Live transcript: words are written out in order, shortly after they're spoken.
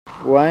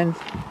Wayne,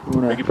 you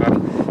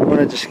want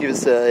to just give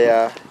us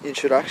a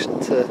introduction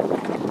to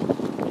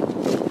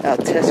our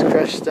test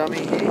crash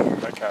dummy here?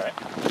 Okay.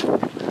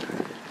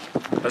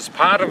 As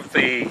part of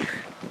the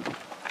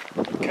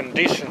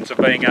conditions of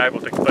being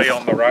able to be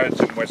on the roads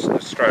in Western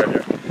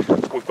Australia,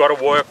 we've got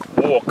to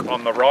walk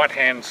on the right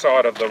hand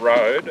side of the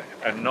road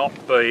and not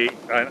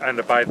and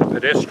obey the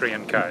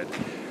pedestrian code.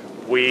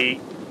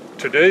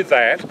 To do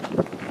that,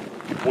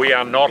 we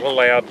are not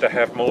allowed to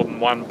have more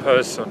than one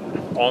person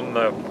on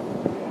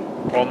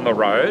the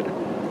road.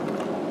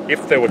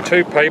 If there were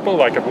two people,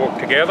 they could walk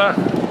together,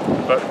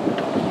 but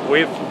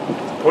with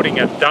putting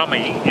a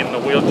dummy in the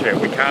wheelchair,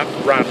 we can't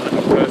run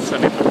a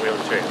person in the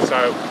wheelchair.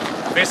 So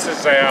this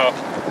is our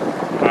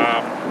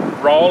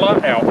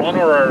roller, our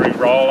honorary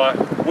roller,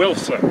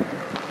 Wilson.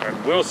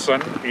 And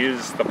Wilson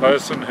is the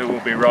person who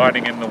will be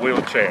riding in the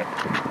wheelchair.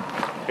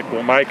 It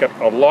will make it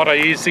a lot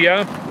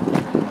easier,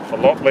 a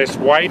lot less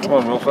weight. Come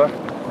on, Wilfer.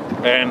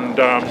 And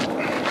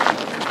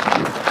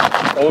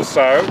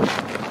also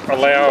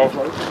allow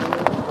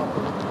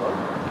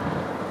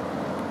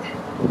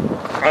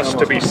us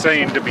to be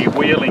seen to be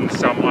wheeling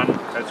someone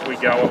as we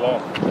go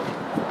along.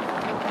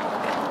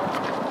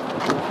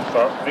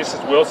 So this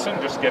is Wilson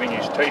just getting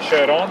his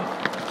t-shirt on,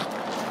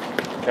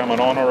 become an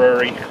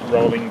honorary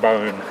rolling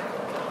bone.